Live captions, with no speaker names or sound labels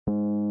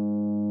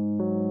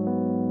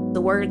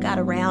The word got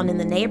around in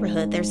the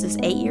neighborhood. There's this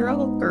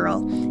 8-year-old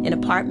girl in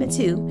apartment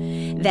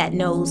 2 that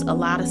knows a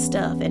lot of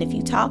stuff. And if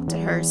you talk to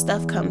her,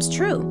 stuff comes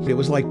true. It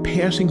was like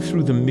passing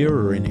through the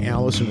mirror in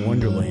Alice in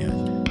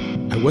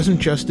Wonderland. I wasn't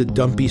just a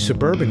dumpy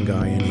suburban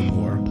guy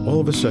anymore. All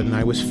of a sudden,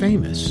 I was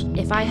famous.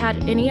 If I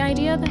had any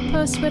idea that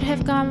post would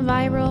have gone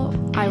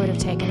viral, I would have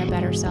taken a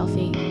better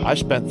selfie. I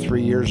spent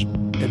 3 years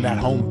in that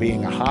home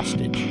being a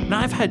hostage. And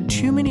I've had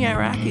too many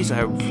Iraqis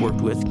I've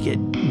worked with get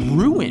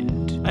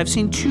ruined. I've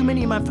seen too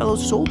many of my fellow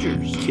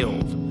soldiers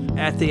killed.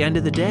 At the end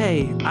of the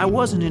day, I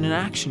wasn't in an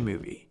action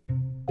movie.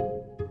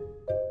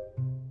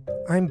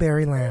 I'm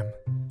Barry Lam,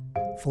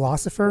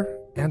 philosopher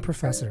and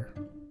professor.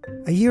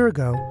 A year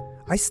ago,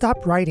 I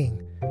stopped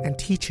writing and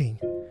teaching,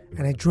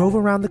 and I drove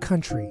around the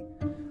country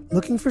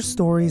looking for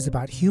stories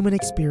about human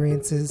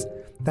experiences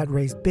that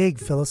raise big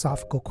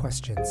philosophical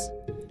questions.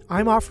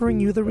 I'm offering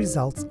you the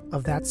results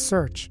of that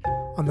search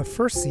on the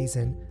first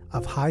season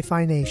of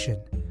Hi-Phi Nation,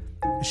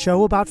 a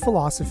show about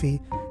philosophy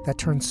that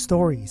turns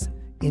stories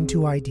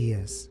into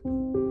ideas.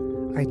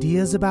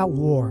 Ideas about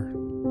war.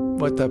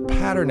 What the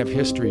pattern of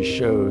history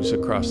shows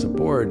across the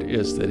board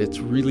is that it's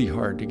really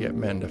hard to get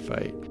men to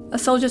fight. A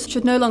soldier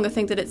should no longer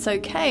think that it's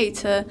okay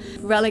to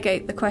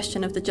relegate the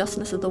question of the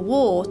justness of the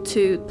war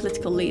to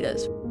political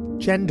leaders.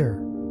 Gender.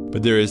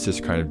 But there is this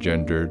kind of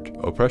gendered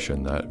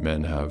oppression that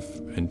men have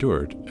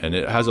endured, and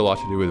it has a lot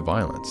to do with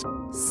violence.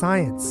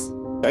 Science.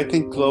 I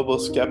think global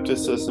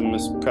skepticism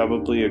is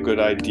probably a good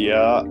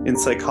idea. In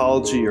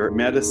psychology or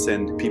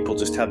medicine, people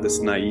just have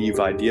this naive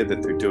idea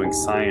that they're doing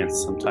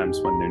science sometimes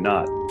when they're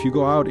not. If you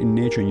go out in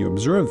nature and you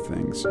observe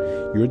things,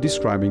 you're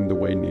describing the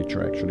way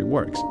nature actually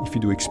works. If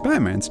you do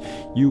experiments,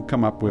 you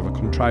come up with a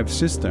contrived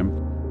system.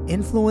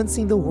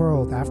 Influencing the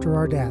world after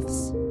our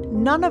deaths.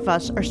 None of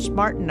us are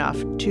smart enough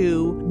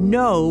to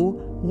know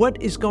what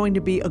is going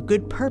to be a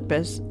good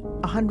purpose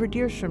 100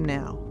 years from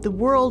now. The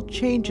world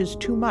changes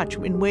too much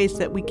in ways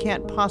that we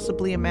can't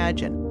possibly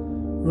imagine.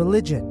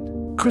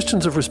 Religion.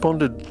 Christians have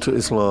responded to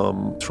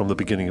Islam from the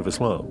beginning of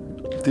Islam.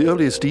 The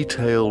earliest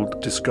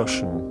detailed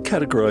discussion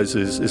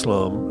categorizes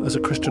Islam as a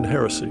Christian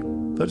heresy.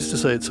 That is to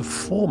say, it's a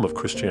form of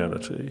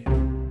Christianity.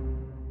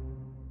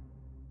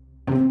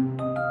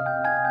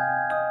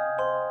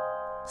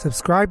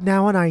 Subscribe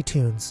now on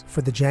iTunes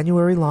for the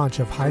January launch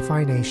of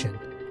Hi-Phi Nation,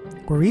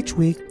 where each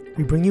week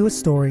we bring you a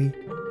story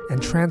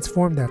and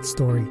transform that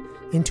story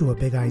into a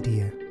big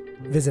idea.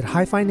 Visit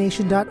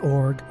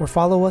hiphination.org or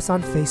follow us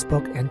on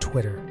Facebook and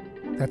Twitter.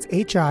 That's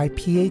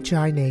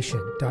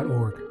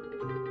hiphination.org.